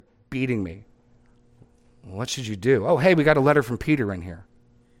beating me. What should you do? Oh, hey, we got a letter from Peter in here.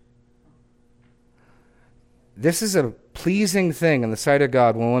 This is a pleasing thing in the sight of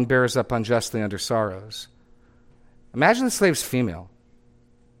God when one bears up unjustly under sorrows. Imagine the slave's female.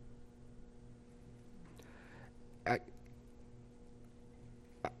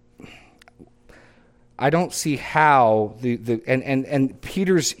 I don't see how and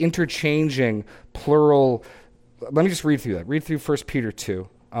Peter's interchanging plural. Let me just read through that. Read through 1 Peter 2.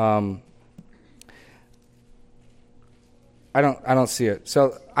 I don't see it.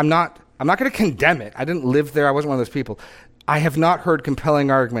 So I'm not going to condemn it. I didn't live there. I wasn't one of those people. I have not heard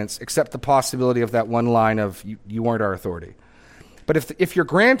compelling arguments except the possibility of that one line of you weren't our authority. But if you're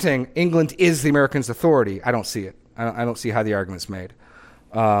granting England is the Americans' authority, I don't see it. I don't see how the argument's made.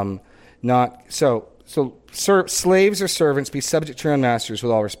 Slaves or servants, be subject to your own masters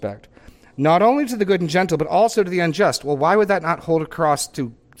with all respect, not only to the good and gentle, but also to the unjust. Well, why would that not hold across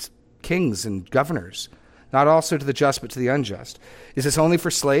to kings and governors? Not also to the just, but to the unjust. Is this only for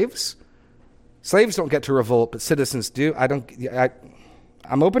slaves? Slaves don't get to revolt, but citizens do. I'm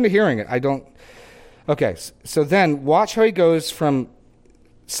open to hearing it. I don't. Okay, so then watch how he goes from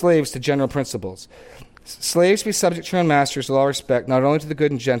slaves to general principles. Slaves, be subject to your own masters with all respect, not only to the good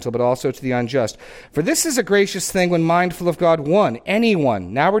and gentle, but also to the unjust. For this is a gracious thing when mindful of God,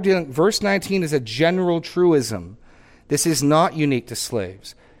 anyone. Now we're dealing, verse 19 is a general truism. This is not unique to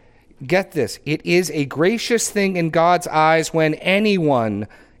slaves. Get this, it is a gracious thing in God's eyes when anyone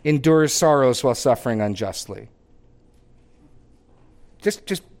endures sorrows while suffering unjustly.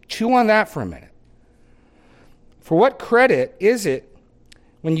 Just chew on that for a minute. For what credit is it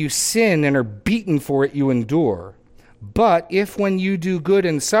when you sin and are beaten for it, you endure? But if when you do good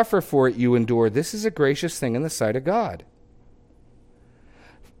and suffer for it, you endure, this is a gracious thing in the sight of God.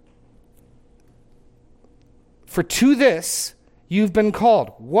 For to this you've been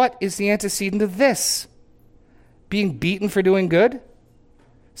called. What is the antecedent of this? Being beaten for doing good?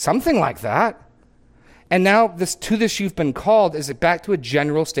 Something like that. And now to this you've been called is it back to a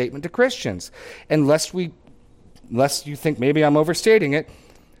general statement to Christians. Unless you think maybe I'm overstating it,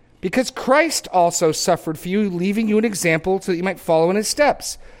 because Christ also suffered for you, leaving you an example so that you might follow in his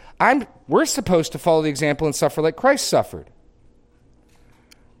steps. We're supposed to follow the example and suffer like Christ suffered.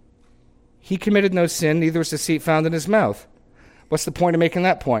 He committed no sin, neither was deceit found in his mouth. What's the point of making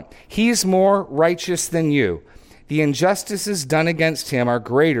that point? He's more righteous than you. The injustices done against him are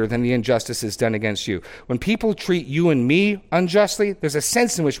greater than the injustices done against you. When people treat you and me unjustly, there's a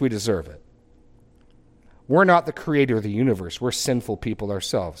sense in which we deserve it. We're not the creator of the universe. We're sinful people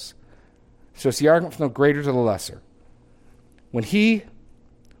ourselves. So it's the argument from the greater to the lesser. When he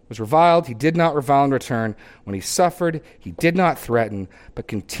was reviled, he did not revile in return. When he suffered, he did not threaten, but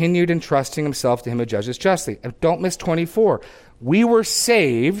continued entrusting himself to him who judges justly. And don't miss 24. We were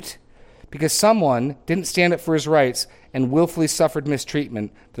saved because someone didn't stand up for his rights and willfully suffered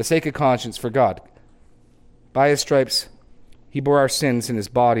mistreatment for the sake of conscience for God. By his stripes, he bore our sins in his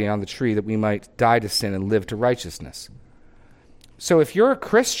body on the tree that we might die to sin and live to righteousness. So if you're a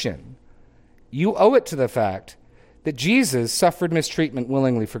Christian, you owe it to the fact that Jesus suffered mistreatment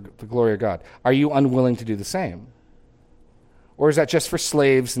willingly for the glory of God. Are you unwilling to do the same? Or is that just for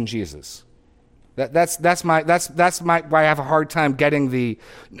slaves and Jesus? That's why I have a hard time getting the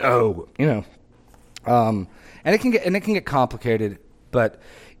no, and it can get complicated, but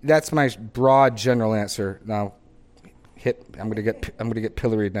that's my broad general answer. Now, I'm gonna get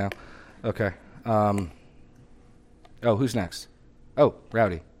pilloried now. Okay. Who's next? Oh,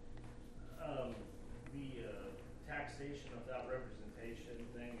 Rowdy.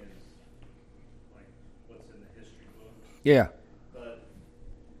 Yeah. But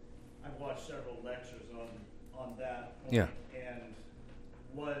I've watched several lectures on that point. Yeah. And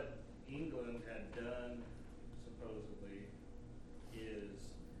what England had done, supposedly, is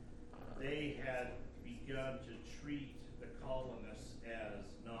they had begun to treat the colonists as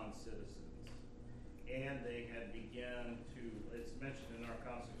non-citizens. And they had begun to, it's mentioned in our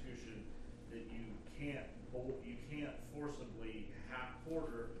Constitution, that you can't forcibly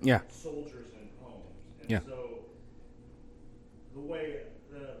quarter soldiers in homes. And so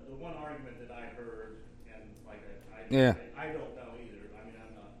the one argument that I heard, and I don't know either. I mean,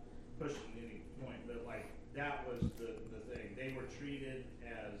 I'm not pushing any point, but that was the thing. They were treated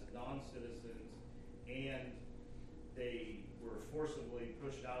as non-citizens, and they were forcibly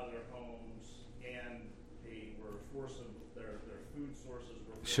pushed out of their homes, and they were their food sources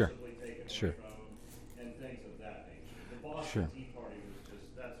were forcibly taken away from them, and things of that nature. The Boston Tea Party was just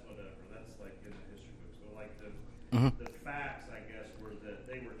that's whatever. That's in the history books. But the facts, I guess, were that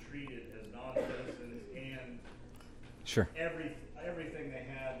they were treated as non-citizens, and everything they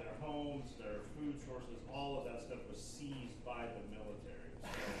had, their sources, all of that stuff was seized by the military. So,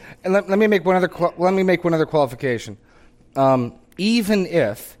 And let me make one other qualification. Even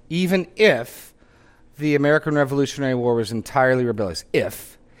if the American Revolutionary War was entirely rebellious,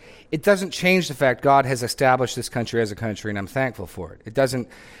 it doesn't change the fact God has established this country as a country, and I'm thankful for it. It doesn't.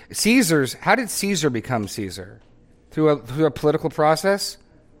 How did Caesar become Caesar? Through a political process?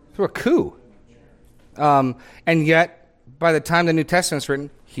 Through a coup. And yet, by the time the New Testament's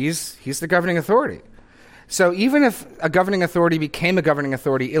written, he's the governing authority. So even if a governing authority became a governing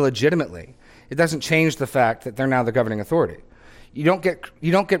authority illegitimately, it doesn't change the fact that they're now the governing authority. You don't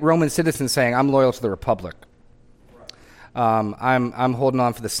get Roman citizens saying, "I'm loyal to the Republic. I'm holding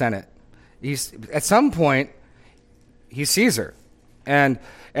on for the Senate." At some point, he's Caesar, and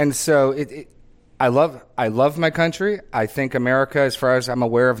so I love my country. I think America, as far as I'm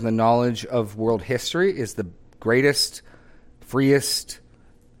aware of the knowledge of world history, is the greatest, freest.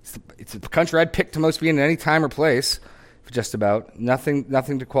 It's a country I'd pick to most be in any time or place, just about. Nothing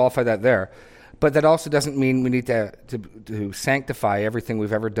to qualify that there. But that also doesn't mean we need to sanctify everything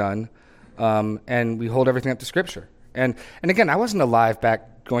we've ever done, and we hold everything up to Scripture. And again, I wasn't alive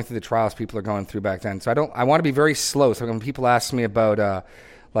back going through the trials people are going through back then, so I want to be very slow. So when people ask me about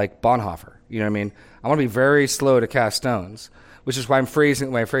like Bonhoeffer, you know what I mean? I want to be very slow to cast stones, which is why I'm phrasing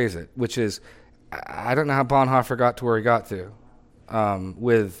it the way I phrase it, which is I don't know how Bonhoeffer got to where he got to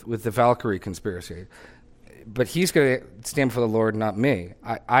with the Valkyrie conspiracy. But he's going to stand for the Lord, not me.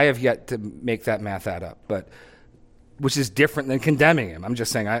 I have yet to make that math add up, but which is different than condemning him. I'm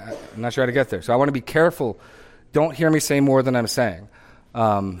just saying I'm not sure how to get there. So I want to be careful. Don't hear me say more than I'm saying.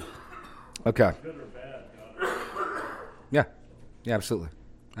 Okay. good or bad, Yeah, absolutely.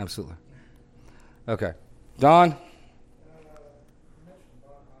 Okay. Don? You mentioned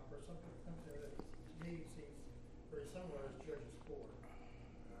Bonhoeffer. Something that to me seems very similar as Judges 4.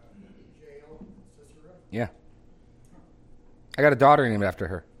 Jael, Sisera. Yeah. I got a daughter named after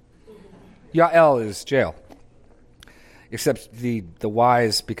her. Yael is jail. Except the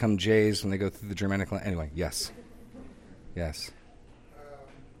Y's become J's when they go through the Germanic line. Anyway, yes. How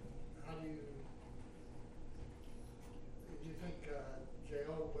do you think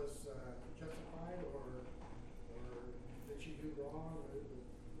Jael was justified, or did she do wrong?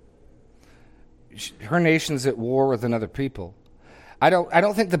 Her nation's at war with another people. I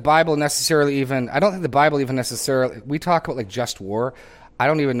don't think the Bible necessarily even necessarily, we talk about like just war. I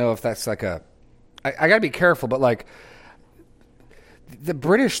don't even know if that's like I got to be careful, but like the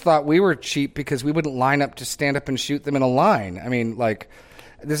British thought we were cheap because we wouldn't line up to stand up and shoot them in a line. I mean, like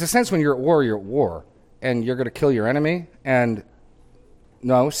there's a sense when you're at war and you're going to kill your enemy. And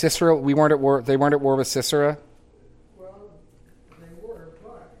no, Sisera, we weren't at war. They weren't at war with Sisera. Well, they were,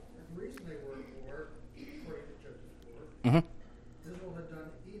 but the reason they were at war, according to Judges 4, Mm-hmm. Israel had done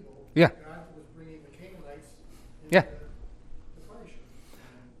evil. Yeah. God was bringing the Canaanites into Yeah. the punish.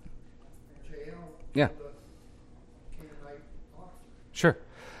 Jael Yeah. killed the Canaanite officer. Sure.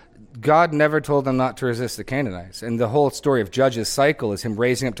 God never told them not to resist the Canaanites. And the whole story of Judges' cycle is him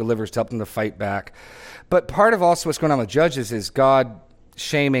raising up deliverers to help them to fight back. But part of also what's going on with Judges is God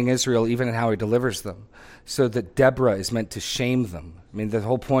shaming Israel even in how he delivers them. So that Deborah is meant to shame them. I mean, the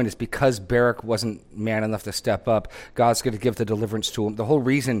whole point is because Barak wasn't man enough to step up, God's going to give the deliverance to him. The whole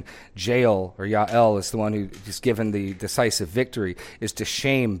reason Jael or Yael is the one who is given the decisive victory is to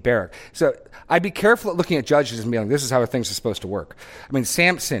shame Barak. So I'd be careful at looking at Judges and being like, this is how things are supposed to work. I mean,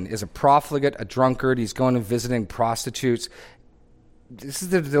 Samson is a profligate, a drunkard. He's going and visiting prostitutes. This is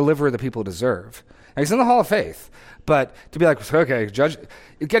the deliverer the people deserve. Now, he's in the Hall of Faith. But to be like, okay, Judge,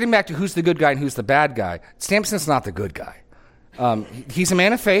 getting back to who's the good guy and who's the bad guy, Samson's not the good guy. He's a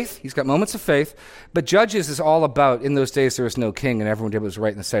man of faith. He's got moments of faith. But Judges is all about, in those days there was no king and everyone did what was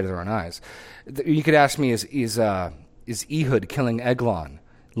right in the sight of their own eyes. You could ask me, is Ehud killing Eglon,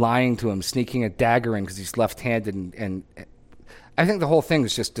 lying to him, sneaking a dagger in because he's left-handed? And I think the whole thing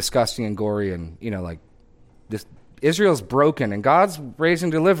is just disgusting and gory and, like this. Israel's broken, and God's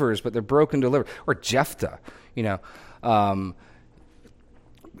raising deliverers, but they're broken deliverers. Or Jephthah,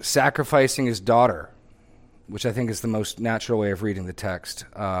 sacrificing his daughter, which I think is the most natural way of reading the text.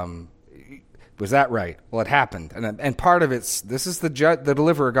 Was that right? Well, it happened, and part of this is the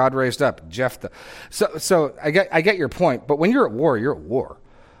deliverer God raised up, Jephthah. So I get your point, but when you're at war, you're at war.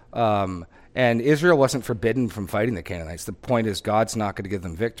 And Israel wasn't forbidden from fighting the Canaanites. The point is God's not going to give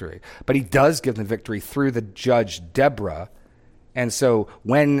them victory. But he does give them victory through the judge Deborah. And so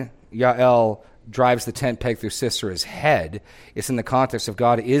when Yael drives the tent peg through Sisera's head, it's in the context of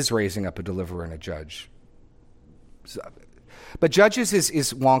God is raising up a deliverer and a judge. But Judges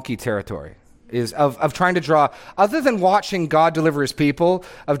is wonky territory. is of trying to draw, other than watching God deliver his people,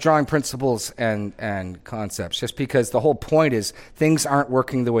 of drawing principles and concepts, just because the whole point is things aren't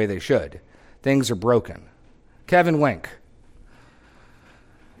working the way they should. Things are broken. Kevin Wink.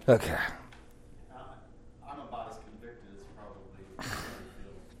 Okay. I'm about as convicted as probably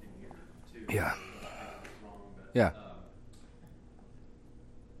in here, too. Yeah. Wrong, but, Yeah.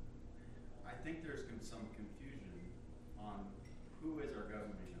 I think there's some confusion on who is our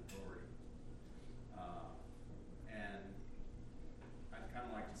governing authority. And I'd kind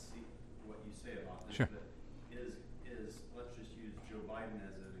of like to see what you say about this. Sure. But is let's just use Joe Biden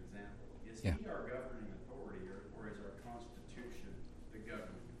as an example. Is Yeah. he our governing authority, or is our Constitution the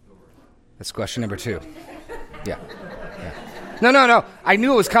governing authority? That's question number 2. Yeah. No. I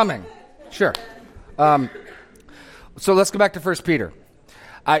knew it was coming. Sure. So let's go back to 1 Peter.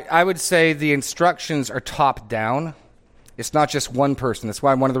 I would say the instructions are top down. It's not just one person. That's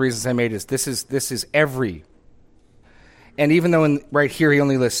why one of the reasons I made is this is every. And even though right here he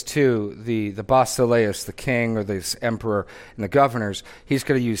only lists 2, the basileus, the king or the emperor, and the governors, he's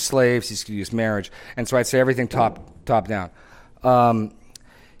going to use slaves, he's going to use marriage. And so I'd say everything top down.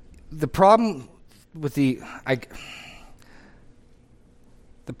 The problem with the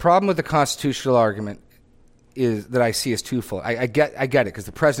constitutional argument is that I see is twofold. I get it because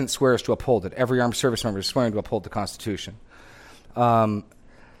the president swears to uphold it. Every armed service member is swearing to uphold the Constitution.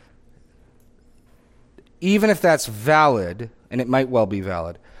 Even if that's valid, and it might well be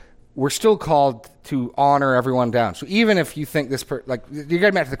valid, we're still called to honor everyone down. So even if you think this, you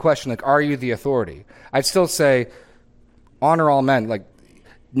get back to the question, are you the authority? I'd still say, honor all men.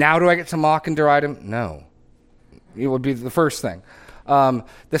 Now do I get to mock and deride him? No. It would be the first thing.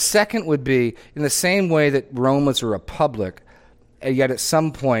 The second would be, in the same way that Rome was a republic, and yet at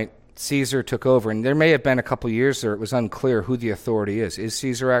some point Caesar took over, and there may have been a couple years there it was unclear who the authority is. Is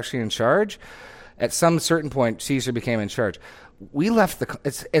Caesar actually in charge? At some certain point, Caesar became in charge. We left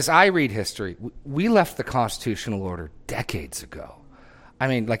as I read history, we left the constitutional order decades ago. I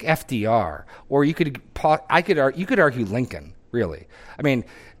mean, like FDR, or you could argue Lincoln, really. I mean,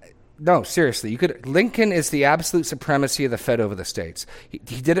 no, seriously, Lincoln is the absolute supremacy of the Fed over the states. He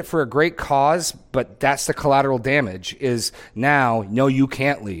did it for a great cause, but that's the collateral damage is now, no, you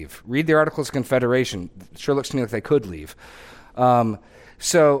can't leave. Read the Articles of Confederation. It sure looks to me like they could leave.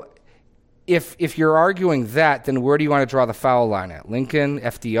 So if you're arguing that, then where do you want to draw the foul line at? Lincoln,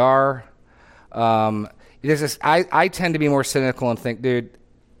 FDR? I tend to be more cynical and think, dude,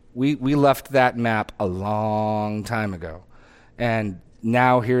 we left that map a long time ago. And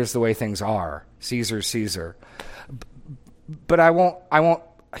now here's the way things are. Caesar's Caesar. But I won't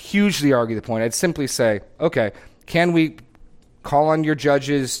hugely argue the point. I'd simply say, okay, can we call on your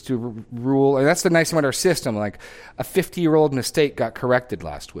judges to rule? And that's the nice thing about our system. Like a 50-year-old mistake got corrected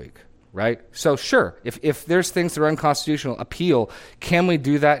last week, right? So sure, if there's things that are unconstitutional, appeal. Can we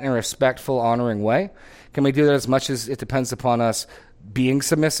do that in a respectful, honoring way? Can we do that as much as it depends upon us being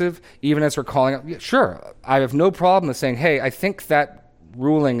submissive, even as we're calling out? Yeah, sure, I have no problem with saying, hey, I think that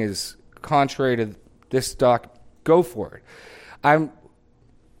ruling is contrary to this doc. Go for it.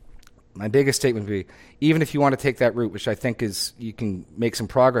 My biggest statement would be, even if you want to take that route, which I think is you can make some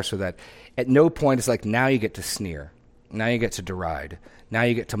progress with that, at no point is like now you get to sneer, now you get to deride, now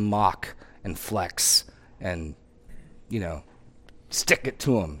you get to mock and flex and stick it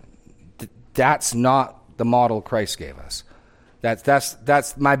to them. That's not the model Christ gave us.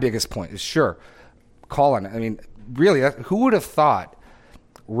 That's my biggest point. Is sure, call on it. I mean, really, who would have thought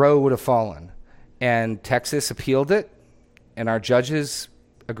Roe would have fallen, and Texas appealed it, and our judges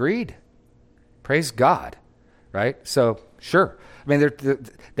agreed. Praise God, right? So sure. I mean,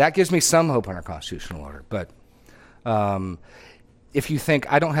 that gives me some hope on our constitutional order. But if you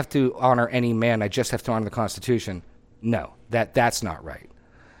think I don't have to honor any man, I just have to honor the Constitution, no, that's not right.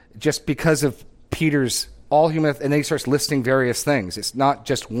 Just because of Peter's all human, and then he starts listing various things. It's not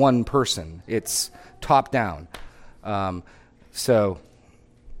just one person. It's top down. So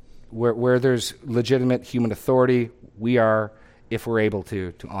where there's legitimate human authority, we are, if we're able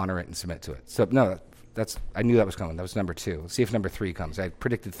to honor it and submit to it. So no, I knew that was coming. That was number 2. Let's see if number 3 comes. I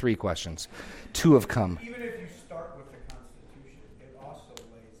predicted 3 questions. 2 have come. Even if you start with the Constitution, it also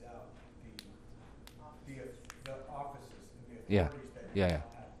lays out the offices and the Yeah. authorities that Yeah.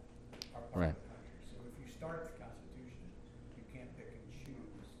 are part Right. of the country. So if you start at the Constitution, you can't pick and choose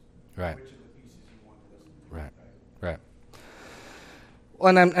Right. which of the pieces you want to listen to. Right. Right.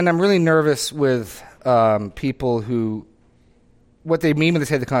 Well, and I'm really nervous with people who, what they mean when they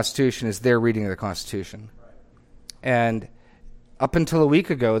say the Constitution is their reading of the Constitution. Right. And up until a week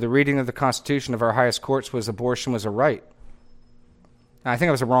ago, the reading of the Constitution of our highest courts was abortion was a right. Now, I think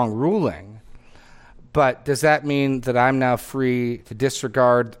it was a wrong ruling, But does that mean that I'm now free to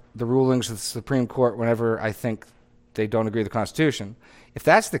disregard the rulings of the Supreme Court whenever I think they don't agree with the Constitution? If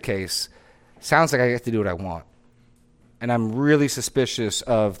that's the case, sounds like I get to do what I want. And I'm really suspicious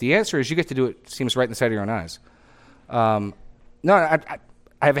of the answer is you get to do it, seems right in the sight of your own eyes. No, I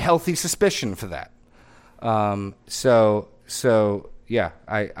have a healthy suspicion for that. So yeah,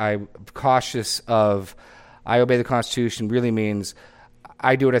 I'm cautious of I obey the Constitution really means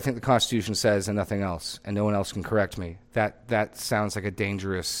I do what I think the Constitution says and nothing else, and no one else can correct me. That sounds like a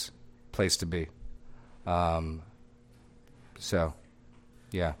dangerous place to be. So,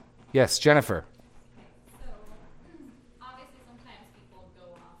 yeah. Yes, Jennifer. So, obviously sometimes people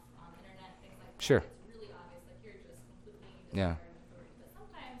go off on the internet, things like that. Sure. It's really obvious, like you're just completely Yeah. disregarding authority. But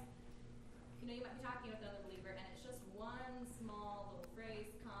sometimes, you know, you might be talking with another believer, and it's just one small little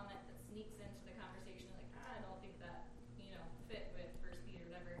phrase, comment that sneaks into the conversation, like, I don't think that, you know, fit with First Peter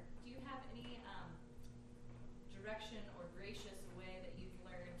or whatever. Do you have any direction or gracious way that you've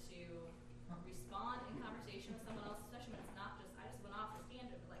learned to respond in conversation with someone else, especially when it's not just, I just went off the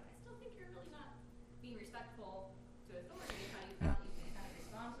standard, but like, I still think you're really not being respectful to authority. How do you found you can kind of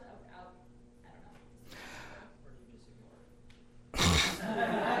respond to that without, I don't know. Or do you just ignore it?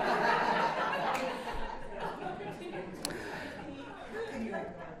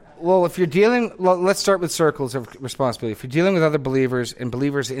 Well, if you're dealing, let's start with circles of responsibility. If you're dealing with other believers and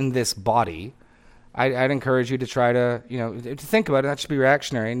believers in this body, I'd encourage you to try to, to think about it. That should be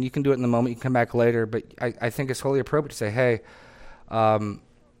reactionary, and you can do it in the moment. You can come back later, but I think it's wholly appropriate to say, hey,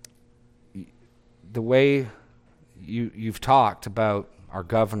 the way you've talked about our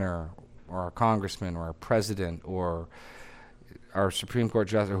governor or our congressman or our president or our Supreme Court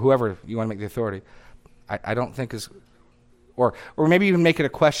justice or whoever you want to make the authority, I don't think is, or maybe even make it a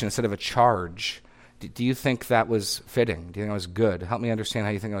question instead of a charge. Do you think that was fitting? Do you think that was good? Help me understand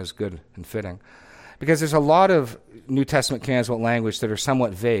how you think that was good and fitting. Because there's a lot of New Testament commands about language that are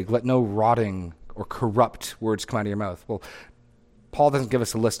somewhat vague. Let no rotting or corrupt words come out of your mouth. Well, Paul doesn't give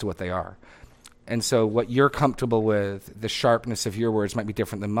us a list of what they are. And so what you're comfortable with, the sharpness of your words might be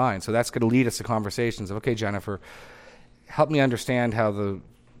different than mine. So that's going to lead us to conversations of, okay, Jennifer, help me understand how the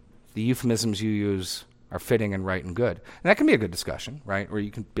euphemisms you use are fitting and right and good. And that can be a good discussion, right? Or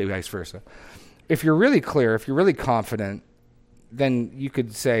you can be vice versa. If you're really clear, if you're really confident, then you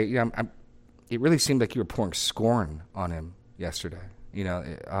could say, it really seemed like you were pouring scorn on him yesterday.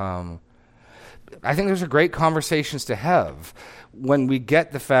 I think those are great conversations to have when we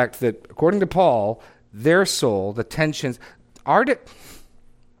get the fact that, according to Paul, their soul, the tensions, the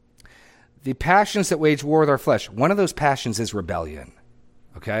passions that wage war with our flesh, one of those passions is rebellion.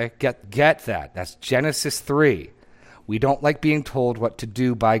 Okay? Get that. That's Genesis 3. We don't like being told what to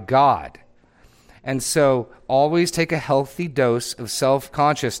do by God. And so always take a healthy dose of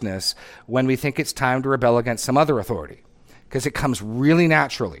self-consciousness when we think it's time to rebel against some other authority, because it comes really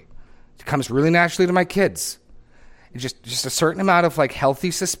naturally. It comes really naturally to my kids. It's just a certain amount of healthy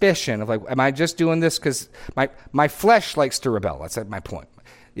suspicion of am I just doing this because my flesh likes to rebel? That's my point.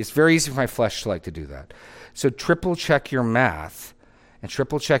 It's very easy for my flesh to like to do that. So triple check your math and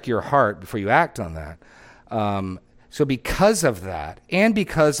triple check your heart before you act on that. So because of that, and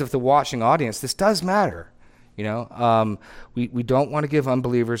because of the watching audience, this does matter. We don't want to give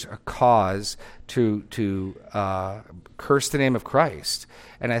unbelievers a cause to curse the name of Christ.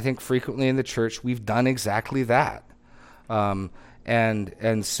 And I think frequently in the church we've done exactly that. And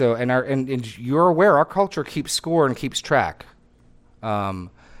you're aware our culture keeps score and keeps track.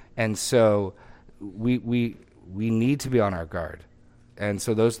 And so we need to be on our guard. And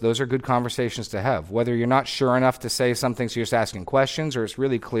so those are good conversations to have. Whether you're not sure enough to say something, so you're just asking questions, or it's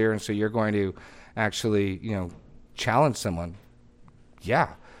really clear, and so you're going to actually, challenge someone.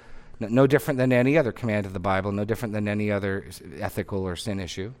 Yeah. No different than any other command of the Bible, no different than any other ethical or sin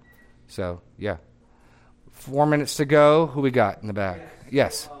issue. So, yeah. 4 minutes to go. Who we got in the back?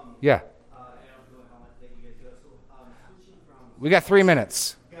 Yes. Yeah. We got 3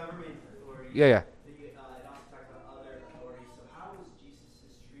 minutes. Government authority. Yeah. It also talks about other authorities. So how was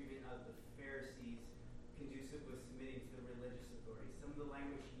Jesus' treatment of the Pharisees conducive with submitting to the religious authorities? Some of the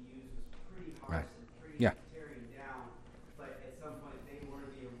language he used was pretty harsh and pretty tearing down. But at some point, they were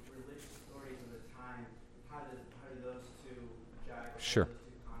the religious authorities of the time. How do those two jive? Sure. Those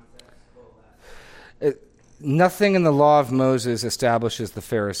two concepts coalesce? Nothing in the law of Moses establishes the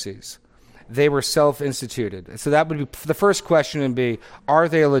Pharisees. They were self-instituted. So that would be the first question would be, are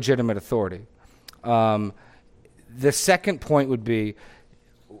they a legitimate authority? The second point would be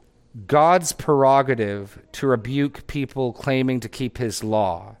God's prerogative to rebuke people claiming to keep his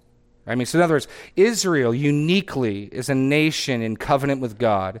law I mean, so in other words, Israel uniquely is a nation in covenant with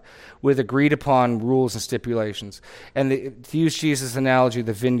God with agreed upon rules and stipulations. And to use Jesus' analogy,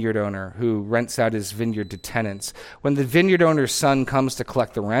 the vineyard owner who rents out his vineyard to tenants, when the vineyard owner's son comes to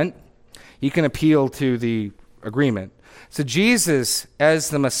collect the rent, he can appeal to the agreement. So Jesus, as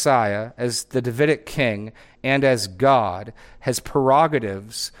the Messiah, as the Davidic king, and as God, has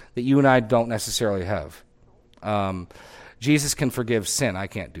prerogatives that you and I don't necessarily have. Jesus can forgive sin. I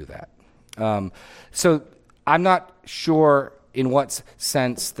can't do that. So I'm not sure in what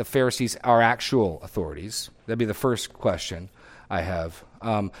sense the Pharisees are actual authorities. That'd be the first question I have.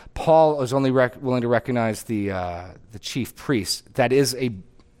 Paul was only willing to recognize the chief priest. That is a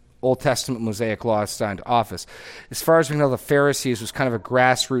Old Testament Mosaic law assigned office. As far as we know, the Pharisees was kind of a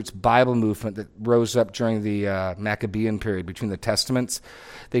grassroots Bible movement that rose up during the Maccabean period between the Testaments.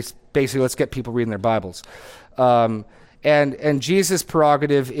 They basically, let's get people reading their Bibles. And Jesus'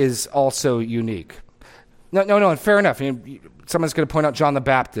 prerogative is also unique. No, and fair enough. I mean, someone's going to point out John the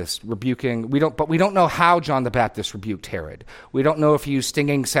Baptist rebuking. We don't know how John the Baptist rebuked Herod. We don't know if he used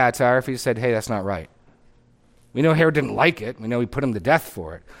stinging satire, if he said, hey, that's not right. We know Herod didn't like it. We know he put him to death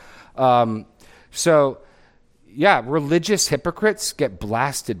for it. Religious hypocrites get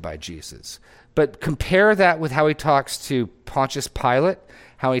blasted by Jesus. But compare that with how he talks to Pontius Pilate,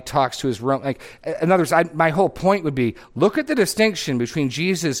 how he talks to his Rome. In other words, my whole point would be, look at the distinction between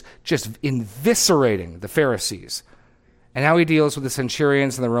Jesus just eviscerating the Pharisees and how he deals with the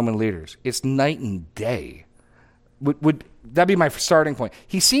centurions and the Roman leaders. It's night and day. Would that'd be my starting point.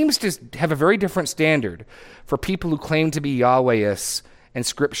 He seems to have a very different standard for people who claim to be Yahwehists and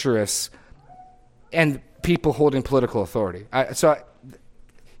scripturists and people holding political authority.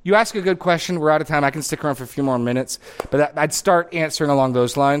 You ask a good question. We're out of time. I can stick around for a few more minutes. But I'd start answering along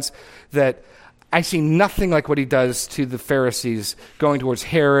those lines, that I see nothing like what he does to the Pharisees going towards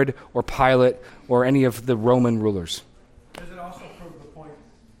Herod or Pilate or any of the Roman rulers. Does it also prove the point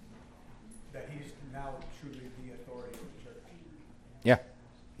that he's now truly the authority of the church?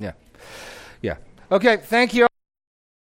 Yeah. Okay, thank you.